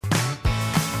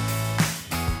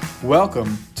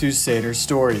Welcome to Satyr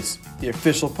Stories, the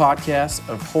official podcast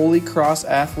of Holy Cross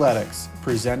Athletics,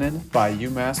 presented by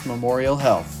UMass Memorial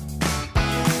Health.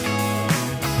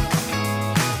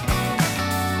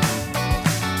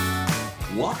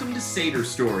 Welcome to Satyr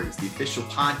Stories, the official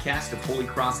podcast of Holy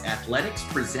Cross Athletics,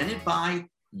 presented by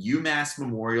UMass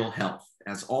Memorial Health.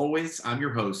 As always, I'm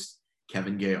your host,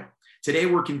 Kevin Gale. Today,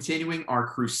 we're continuing our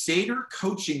Crusader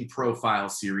Coaching Profile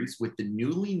series with the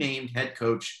newly named head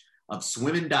coach of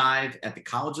swim and dive at the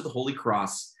College of the Holy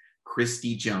Cross,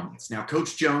 Christy Jones. Now,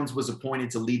 Coach Jones was appointed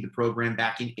to lead the program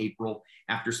back in April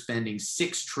after spending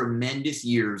 6 tremendous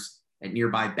years at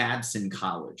nearby Babson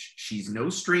College. She's no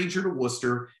stranger to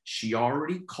Worcester. She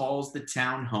already calls the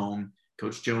town home.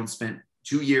 Coach Jones spent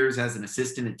 2 years as an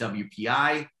assistant at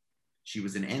WPI. She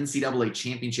was an NCAA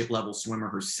championship level swimmer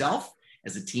herself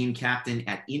as a team captain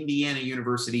at Indiana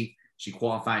University. She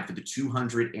qualified for the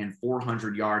 200 and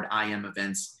 400 yard IM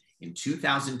events in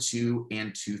 2002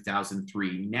 and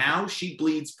 2003. Now she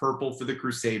bleeds purple for the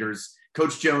Crusaders.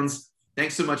 Coach Jones,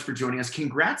 thanks so much for joining us.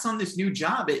 Congrats on this new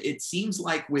job. It seems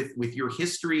like with your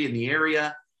history in the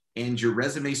area and your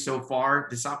resume so far,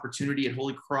 this opportunity at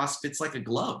Holy Cross fits like a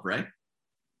glove, right?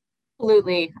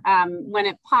 Absolutely. When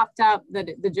it popped up that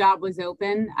the job was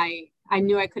open, I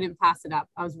knew I couldn't pass it up.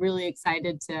 I was really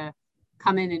excited to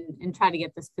come in and try to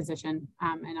get this position.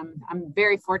 And I'm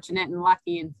very fortunate and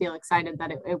lucky and feel excited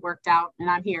that it worked out and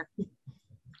I'm here.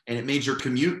 And it made your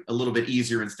commute a little bit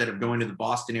easier. Instead of going to the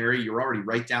Boston area, you're already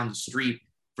right down the street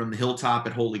from the hilltop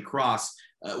at Holy Cross.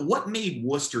 What made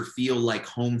Worcester feel like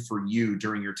home for you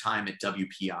during your time at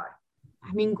WPI?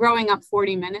 I mean, growing up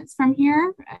 40 minutes from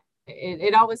here,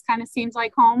 it always kind of seems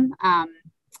like home.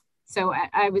 So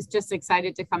I was just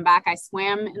excited to come back. I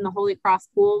swam in the Holy Cross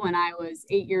pool when I was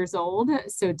 8 years old.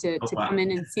 So to come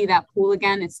in and see that pool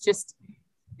again,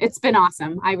 it's been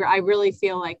awesome. I really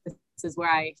feel like this is where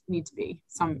I need to be.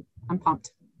 So I'm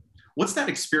pumped. What's that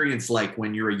experience like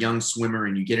when you're a young swimmer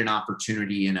and you get an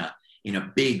opportunity in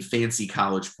a big fancy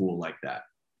college pool like that?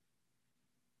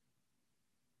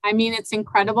 I mean, it's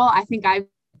incredible. I think I've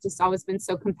just always been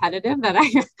so competitive that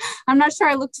I'm not sure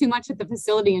I looked too much at the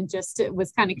facility and just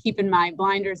was kind of keeping my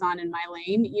blinders on in my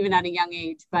lane, even at a young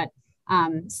age. But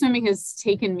swimming has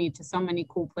taken me to so many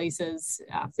cool places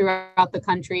throughout the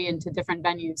country and to different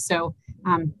venues. So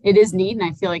it is neat. And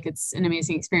I feel like it's an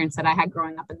amazing experience that I had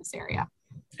growing up in this area.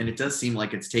 And it does seem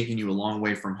like it's taken you a long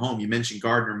way from home. You mentioned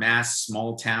Gardner, Mass,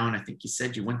 small town. I think you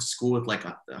said you went to school with like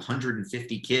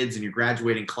 150 kids in your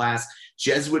graduating class,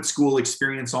 Jesuit school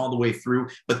experience all the way through.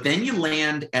 But then you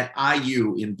land at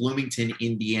IU in Bloomington,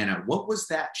 Indiana. What was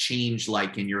that change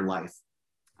like in your life?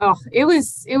 Oh, it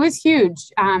was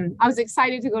huge. I was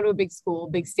excited to go to a big school,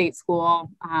 big state school.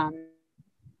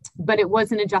 But it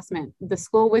was an adjustment. The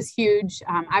school was huge.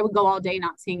 I would go all day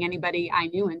not seeing anybody I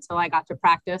knew until I got to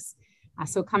practice.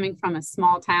 So coming from a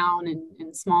small town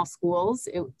and small schools,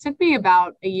 it took me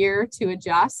about a year to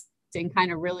adjust and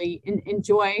kind of really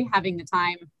enjoy having the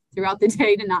time throughout the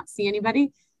day to not see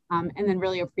anybody, and then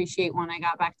really appreciate when I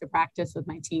got back to practice with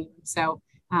my team. So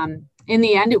in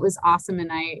the end, it was awesome. And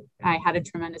I had a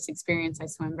tremendous experience. I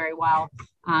swam very well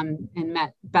and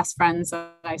met best friends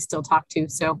that I still talk to.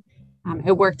 So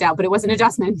it worked out, but it was an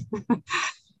adjustment.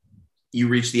 You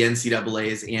reached the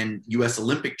NCAAs and U.S.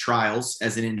 Olympic trials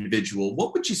as an individual.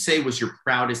 What would you say was your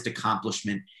proudest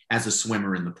accomplishment as a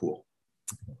swimmer in the pool?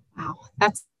 Wow,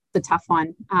 that's the tough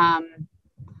one.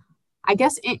 I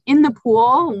guess in the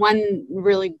pool, one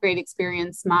really great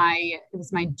experience, it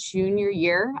was my junior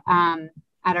year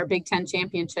at our Big Ten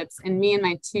championships. And me and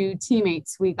my 2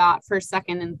 teammates, we got first,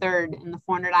 second, and third in the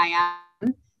 400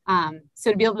 IM.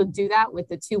 So to be able to do that with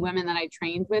the 2 women that I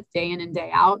trained with day in and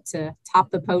day out to top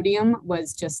the podium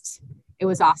it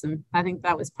was awesome. I think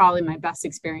that was probably my best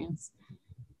experience.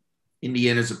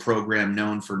 Indiana is a program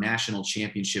known for national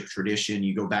championship tradition.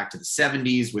 You go back to the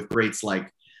 70s with greats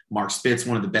like Mark Spitz,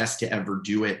 one of the best to ever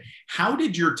do it. How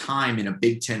did your time in a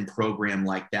Big Ten program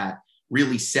like that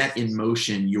really set in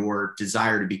motion your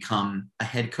desire to become a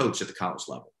head coach at the college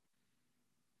level?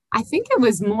 I think it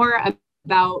was more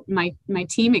about my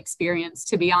team experience,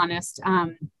 to be honest.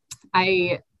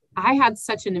 I had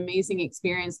such an amazing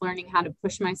experience learning how to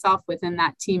push myself within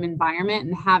that team environment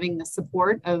and having the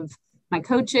support of my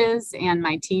coaches and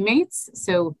my teammates.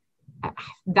 So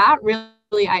that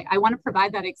really, I want to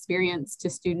provide that experience to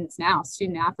student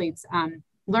athletes,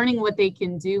 learning what they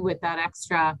can do with that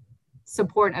extra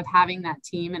support of having that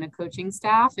team and a coaching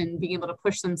staff and being able to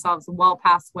push themselves well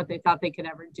past what they thought they could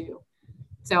ever do.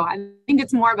 So I think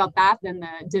it's more about that than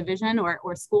the division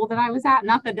or school that I was at.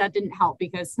 Not that didn't help,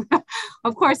 because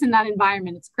of course, in that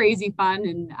environment, it's crazy fun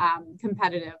and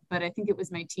competitive. But I think it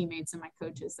was my teammates and my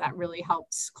coaches that really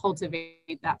helped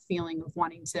cultivate that feeling of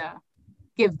wanting to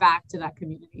give back to that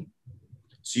community.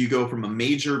 So you go from a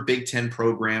major Big Ten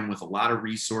program with a lot of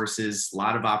resources, a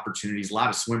lot of opportunities, a lot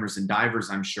of swimmers and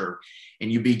divers, I'm sure,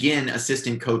 and you begin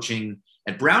assistant coaching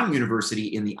at Brown University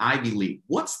in the Ivy League.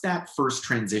 What's that first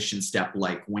transition step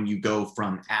like when you go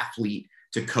from athlete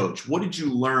to coach? What did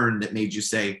you learn that made you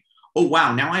say, oh,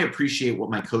 wow, now I appreciate what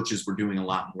my coaches were doing a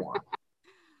lot more?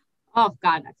 Oh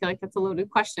God, I feel like that's a loaded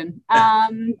question. I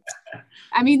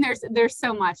mean, there's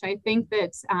so much. I think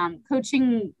that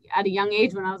coaching at a young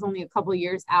age, when I was only a couple of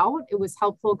years out, it was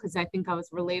helpful because I think I was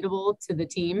relatable to the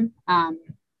team.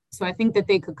 So I think that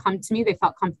they could come to me. They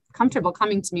felt comfortable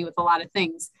coming to me with a lot of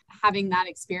things. Having that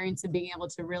experience of being able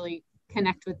to really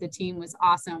connect with the team was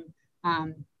awesome.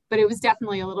 But it was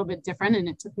definitely a little bit different, and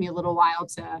it took me a little while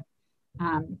to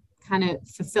kind of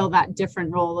fulfill that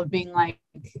different role of being like,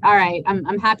 all right,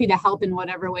 I'm happy to help in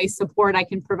whatever way support I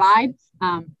can provide,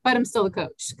 but I'm still a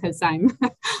coach because I'm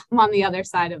on the other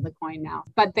side of the coin now.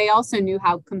 But they also knew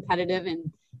how competitive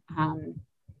and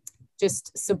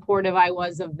just supportive I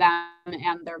was of them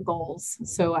and their goals.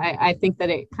 So I think that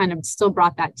it kind of still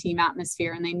brought that team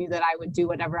atmosphere, and they knew that I would do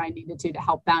whatever I needed to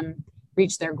help them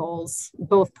reach their goals,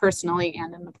 both personally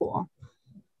and in the pool.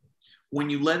 When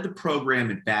you led the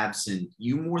program at Babson,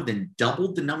 you more than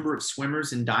doubled the number of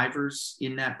swimmers and divers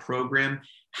in that program.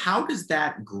 How does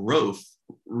that growth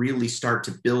really start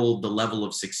to build the level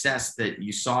of success that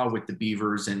you saw with the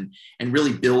Beavers and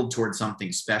really build towards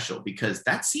something special? Because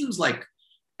that seems like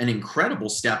an incredible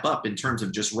step up in terms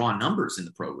of just raw numbers in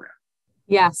the program.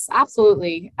 Yes,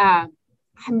 absolutely.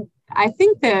 I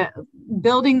think that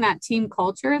building that team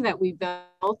culture that we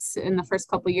built in the first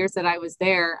couple of years that I was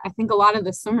there, I think a lot of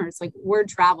the swimmers, like, word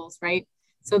travels, right?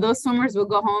 So those swimmers will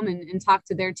go home and talk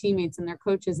to their teammates and their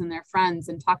coaches and their friends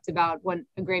and talked about what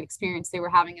a great experience they were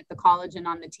having at the college and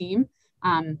on the team.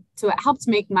 So it helped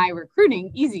make my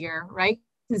recruiting easier, right?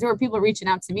 Because there were people reaching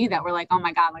out to me that were like, oh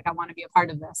my God, like, I want to be a part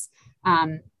of this.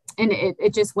 And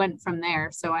it just went from there.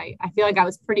 So I feel like I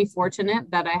was pretty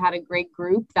fortunate that I had a great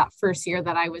group that first year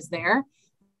that I was there.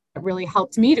 It really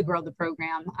helped me to grow the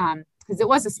program because it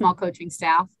was a small coaching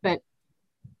staff, but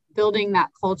building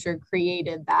that culture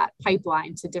created that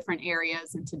pipeline to different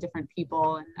areas and to different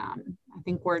people. And I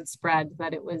think word spread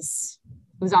that it was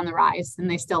on the rise, and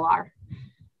they still are.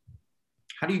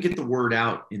 How do you get the word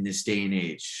out in this day and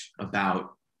age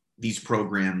about these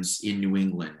programs in New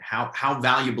England? How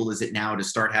valuable is it now to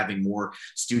start having more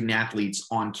student athletes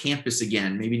on campus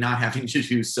again, maybe not having to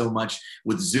do so much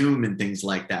with Zoom and things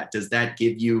like that? Does that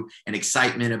give you an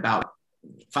excitement about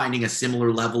finding a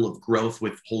similar level of growth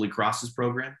with Holy Cross's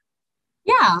program?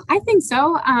 Yeah, I think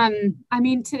so. I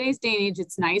mean, today's day and age,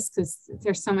 it's nice because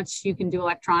there's so much you can do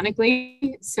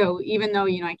electronically. So even though,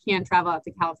 I can't travel out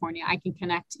to California, I can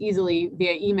connect easily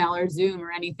via email or Zoom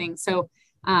or anything. So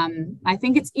I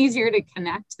think it's easier to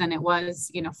connect than it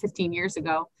was, 15 years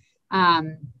ago.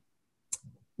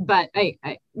 But I,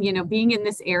 being in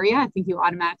this area, I think you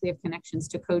automatically have connections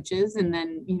to coaches. And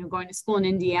then, going to school in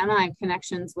Indiana, I have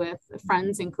connections with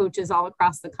friends and coaches all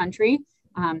across the country.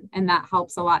 And that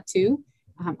helps a lot too.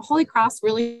 Holy Cross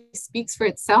really speaks for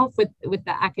itself with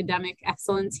the academic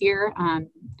excellence here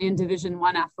in Division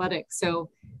I athletics. So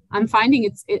I'm finding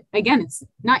it's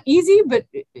not easy, but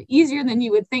easier than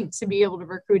you would think to be able to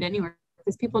recruit anywhere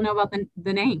because people know about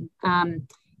the name.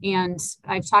 And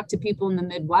I've talked to people in the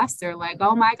Midwest. They're like,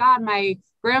 oh my God, my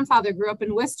grandfather grew up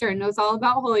in Worcester and knows all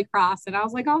about Holy Cross. And I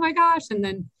was like, oh my gosh. And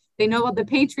then they know about the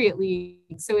Patriot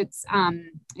League. So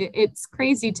it's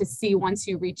crazy to see once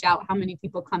you reach out, how many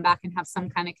people come back and have some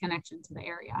kind of connection to the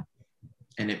area.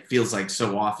 And it feels like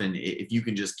so often, if you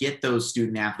can just get those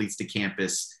student athletes to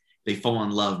campus, they fall in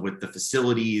love with the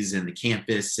facilities and the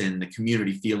campus and the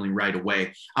community feeling right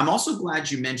away. I'm also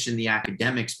glad you mentioned the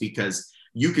academics because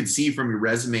you could see from your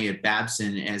resume at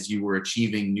Babson as you were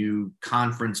achieving new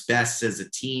conference bests as a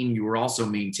team, you were also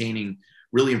maintaining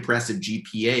really impressive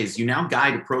GPAs. You now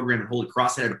guide a program at Holy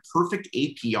Cross that had a perfect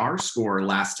APR score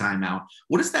last time out.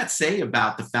 What does that say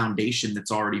about the foundation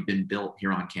that's already been built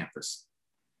here on campus?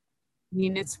 I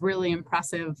mean, it's really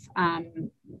impressive.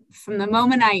 From the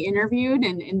moment I interviewed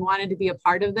and wanted to be a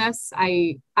part of this,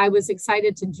 I was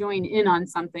excited to join in on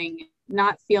something,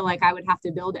 not feel like I would have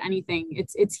to build anything.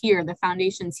 It's here, the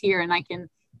foundation's here, and I can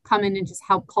come in and just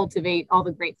help cultivate all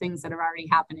the great things that are already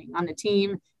happening on the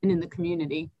team and in the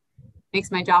community.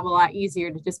 Makes my job a lot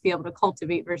easier to just be able to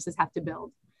cultivate versus have to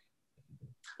build.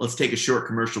 Let's take a short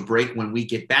commercial break. When we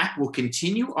get back, we'll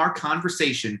continue our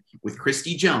conversation with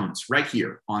Christy Jones right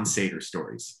here on Sater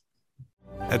Stories.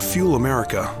 At Fuel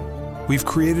America, We've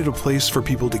created a place for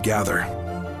people to gather,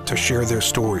 to share their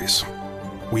stories.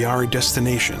 We are a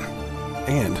destination,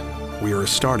 and we are a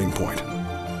starting point.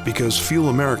 Because Fuel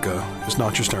America is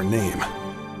not just our name,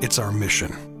 it's our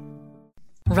mission.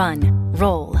 Run,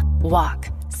 roll, walk.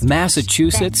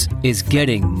 Massachusetts is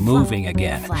getting moving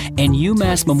again, and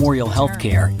UMass Memorial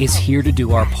Healthcare is here to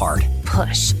do our part.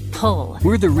 Push, pull.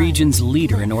 We're the region's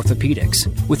leader in orthopedics,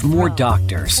 with more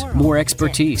doctors, more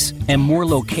expertise, and more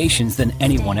locations than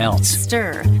anyone else.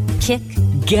 Stir, kick.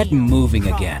 Get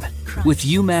moving again with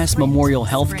UMass Memorial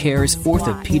Healthcare's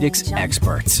orthopedics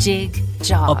experts. Jig,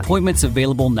 jog. Appointments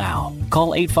available now.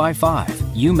 Call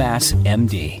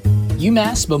 855-UMass-MD.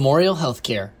 UMass Memorial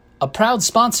Healthcare, a proud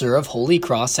sponsor of Holy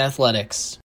Cross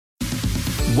Athletics.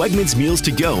 Wegmans Meals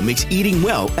to Go makes eating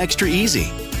well extra easy.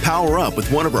 Power up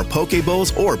with one of our poke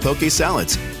bowls or poke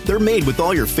salads. They're made with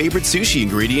all your favorite sushi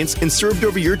ingredients and served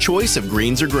over your choice of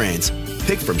greens or grains.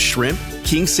 Pick from shrimp,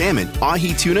 king salmon,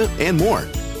 ahi tuna, and more.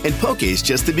 And poke is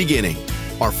just the beginning.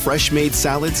 Our fresh-made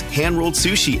salads, hand-rolled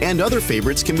sushi, and other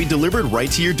favorites can be delivered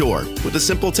right to your door with a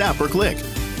simple tap or click.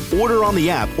 Order on the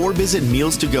app or visit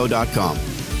mealstogo.com.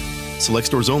 Select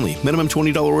stores only. Minimum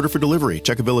 $20 order for delivery.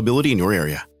 Check availability in your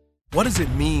area. What does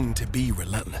it mean to be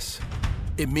relentless?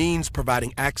 It means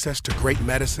providing access to great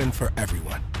medicine for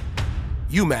everyone.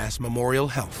 UMass Memorial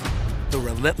Health, the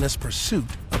relentless pursuit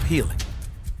of healing.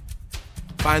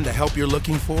 Find the help you're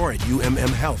looking for at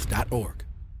ummhealth.org.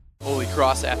 Holy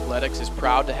Cross Athletics is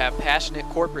proud to have passionate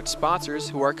corporate sponsors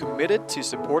who are committed to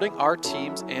supporting our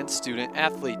teams and student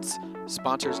athletes.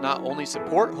 Sponsors not only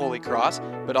support Holy Cross,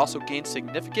 but also gain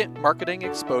significant marketing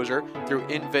exposure through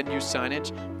in-venue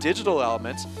signage, digital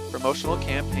elements, promotional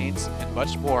campaigns, and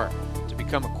much more. To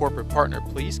become a corporate partner,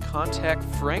 please contact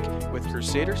Frank with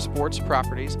Crusader Sports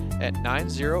Properties at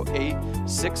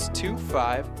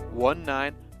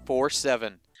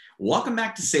 908-625-1947. Welcome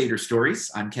back to Sader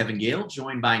Stories. I'm Kevin Gale,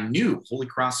 joined by new Holy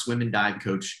Cross swim and dive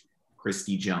coach,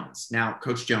 Christy Jones. Now,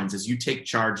 Coach Jones, as you take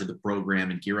charge of the program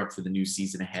and gear up for the new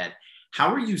season ahead,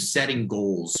 how are you setting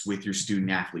goals with your student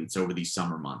athletes over these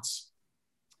summer months?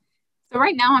 So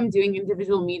right now I'm doing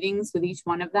individual meetings with each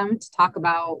one of them to talk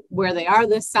about where they are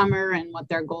this summer and what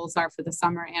their goals are for the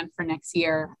summer and for next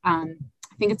year. I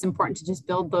think it's important to just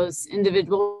build those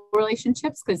individual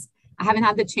relationships because I haven't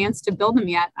had the chance to build them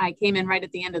yet. I came in right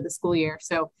at the end of the school year.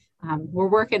 So we're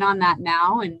working on that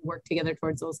now and work together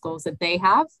towards those goals that they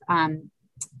have. And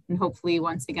hopefully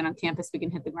once they get on campus, we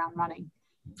can hit the ground running.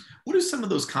 What do some of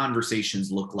those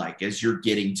conversations look like as you're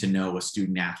getting to know a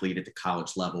student athlete at the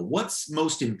college level? What's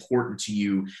most important to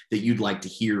you that you'd like to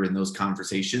hear in those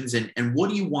conversations? And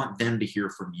what do you want them to hear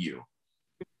from you?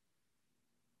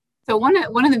 So one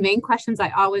of the main questions I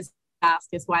always ask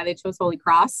is why they chose Holy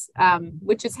Cross,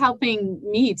 which is helping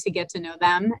me to get to know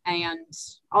them and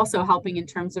also helping in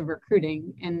terms of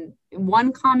recruiting. And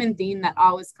one common theme that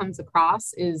always comes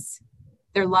across is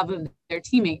their love of their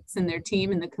teammates and their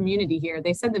team and the community here.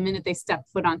 They said the minute they stepped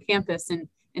foot on campus and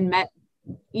met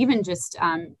even just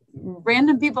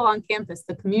random people on campus,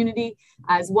 the community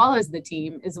as well as the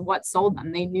team is what sold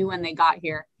them. They knew when they got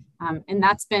here. And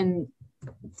that's been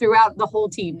throughout the whole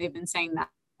team. They've been saying that.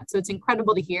 So it's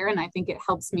incredible to hear. And I think it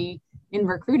helps me in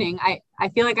recruiting. I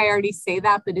feel like I already say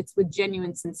that, but it's with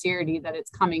genuine sincerity that it's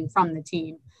coming from the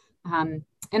team. And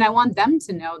I want them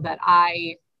to know that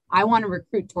I want to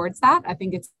recruit towards that. I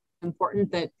think it's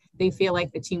important that they feel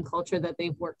like the team culture that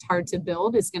they've worked hard to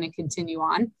build is going to continue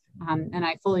on. And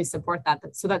I fully support that.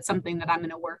 So that's something that I'm going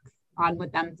to work on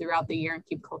with them throughout the year and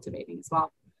keep cultivating as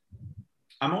well.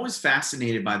 I'm always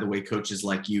fascinated by the way coaches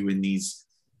like you in these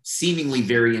seemingly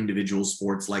very individual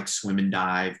sports like swim and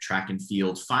dive, track and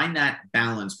field, find that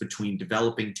balance between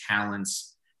developing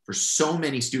talents for so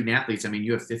many student athletes. I mean,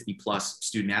 you have 50 plus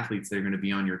student athletes that are going to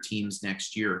be on your teams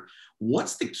next year.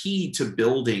 What's the key to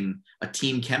building a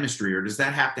team chemistry, or does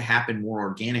that have to happen more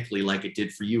organically like it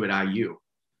did for you at IU?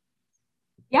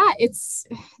 Yeah, it's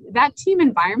that team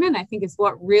environment, I think, is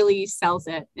what really sells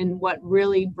it and what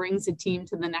really brings a team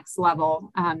to the next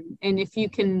level. And if you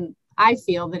can, I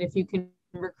feel that if you can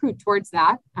recruit towards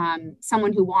that,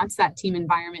 someone who wants that team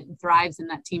environment and thrives in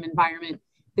that team environment,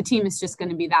 the team is just going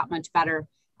to be that much better.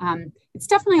 It's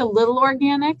definitely a little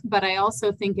organic, but I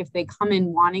also think if they come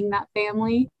in wanting that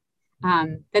family,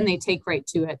 then they take right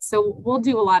to it. So we'll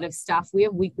do a lot of stuff. We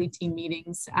have weekly team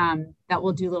meetings that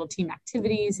we'll do little team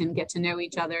activities and get to know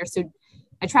each other. So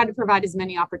I try to provide as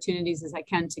many opportunities as I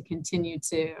can to continue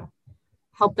to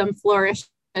help them flourish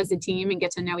as a team and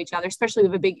get to know each other, especially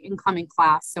with a big incoming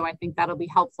class. So I think that'll be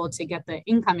helpful to get the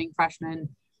incoming freshmen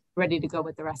ready to go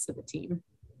with the rest of the team.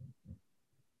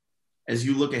 As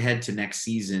you look ahead to next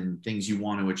season, things you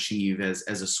want to achieve as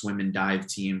a swim and dive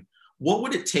team, What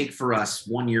would it take for us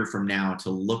 1 year from now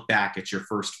to look back at your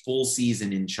first full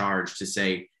season in charge to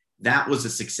say that was a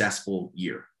successful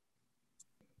year?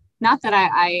 Not that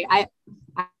I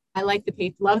like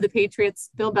love the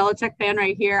Patriots, Bill Belichick fan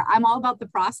right here. I'm all about the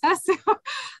process.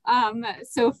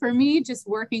 So for me, just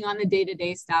working on the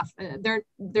day-to-day stuff,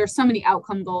 there's so many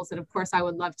outcome goals that of course I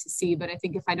would love to see, but I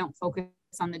think if I don't focus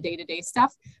on the day-to-day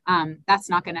stuff, that's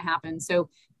not going to happen. So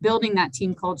building that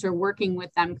team culture, working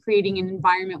with them, creating an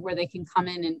environment where they can come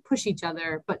in and push each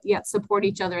other, but yet support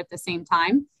each other at the same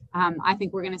time. I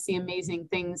think we're going to see amazing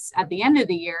things at the end of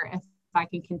the year if I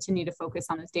can continue to focus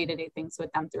on those day-to-day things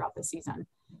with them throughout the season.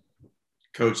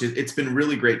 Coach, it's been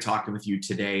really great talking with you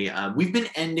today. We've been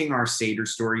ending our Sader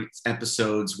Stories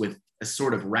episodes with a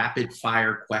sort of rapid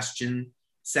fire question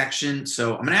section.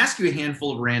 So I'm going to ask you a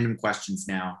handful of random questions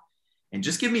now, and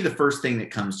just give me the first thing that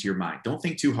comes to your mind. Don't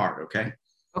think too hard, okay?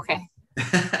 Okay.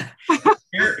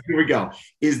 Here we go.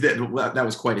 That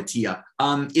was quite a tee up.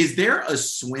 Is there a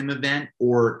swim event,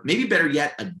 or maybe better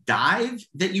yet, a dive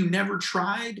that you never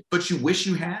tried, but you wish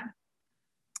you had?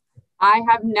 I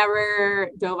have never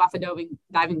dove off a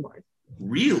diving board.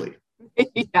 Really?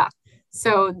 Yeah.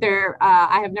 So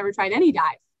I have never tried any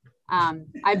dive.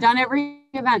 I've done every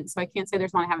event, so I can't say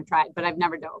there's one I haven't tried, but I've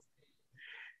never dove.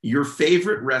 Your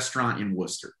favorite restaurant in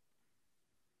Worcester?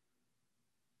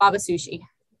 Baba Sushi.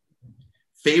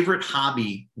 Favorite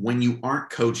hobby when you aren't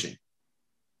coaching?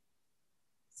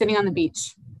 Sitting on the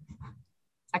beach.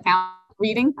 I count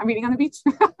reading. I'm reading on the beach.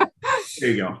 There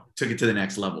you go. Took it to the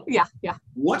next level. Yeah.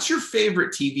 What's your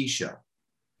favorite TV show?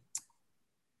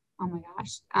 Oh my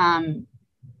gosh.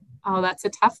 That's a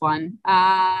tough one.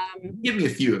 Give me a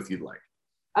few if you'd like.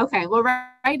 Okay. Well,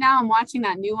 right now I'm watching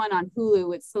that new one on Hulu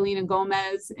with Selena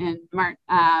Gomez and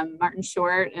Martin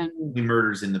Short and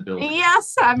Murders in the Building.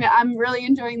 Yes, I'm really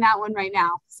enjoying that one right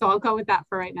now. So I'll go with that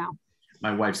for right now.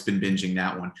 My wife's been binging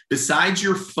that one. Besides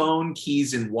your phone,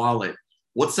 keys, and wallet,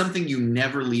 what's something you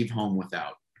never leave home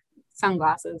without?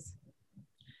 Sunglasses.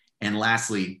 And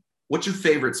lastly, what's your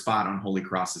favorite spot on Holy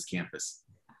Cross's campus?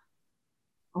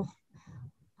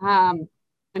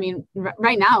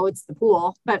 Right now it's the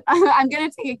pool, but I'm going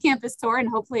to take a campus tour and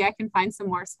hopefully I can find some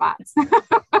more spots.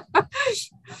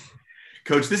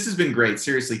 Coach, this has been great.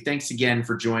 Seriously, thanks again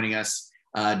for joining us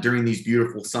during these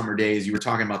beautiful summer days. You were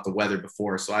talking about the weather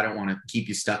before, so I don't want to keep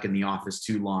you stuck in the office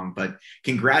too long, but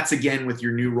congrats again with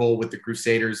your new role with the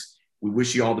Crusaders. We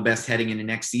wish you all the best heading into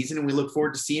next season, and we look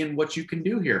forward to seeing what you can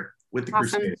do here with the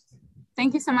Crusaders.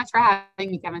 Thank you so much for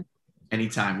having me, Kevin.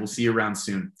 Anytime. We'll see you around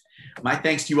soon. My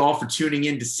thanks to you all for tuning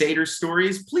in to Sader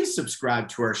Stories. Please subscribe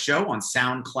to our show on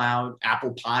SoundCloud,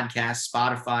 Apple Podcasts,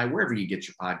 Spotify, wherever you get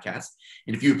your podcasts.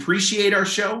 And if you appreciate our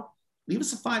show, leave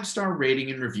us a 5-star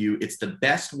rating and review. It's the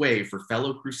best way for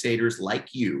fellow Crusaders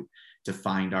like you to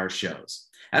find our shows.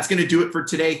 That's going to do it for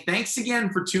today. Thanks again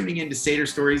for tuning in to Sader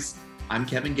Stories. I'm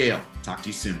Kevin Gale. Talk to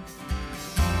you soon.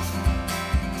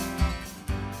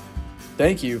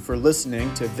 Thank you for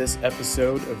listening to this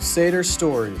episode of Sader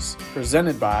Stories,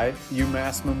 presented by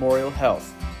UMass Memorial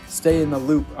Health. Stay in the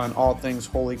loop on all things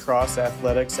Holy Cross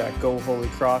athletics at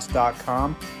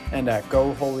GoHolyCross.com and at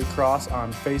Go Holy Cross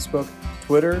on Facebook,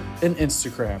 Twitter, and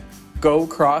Instagram. Go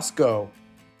Cross Go!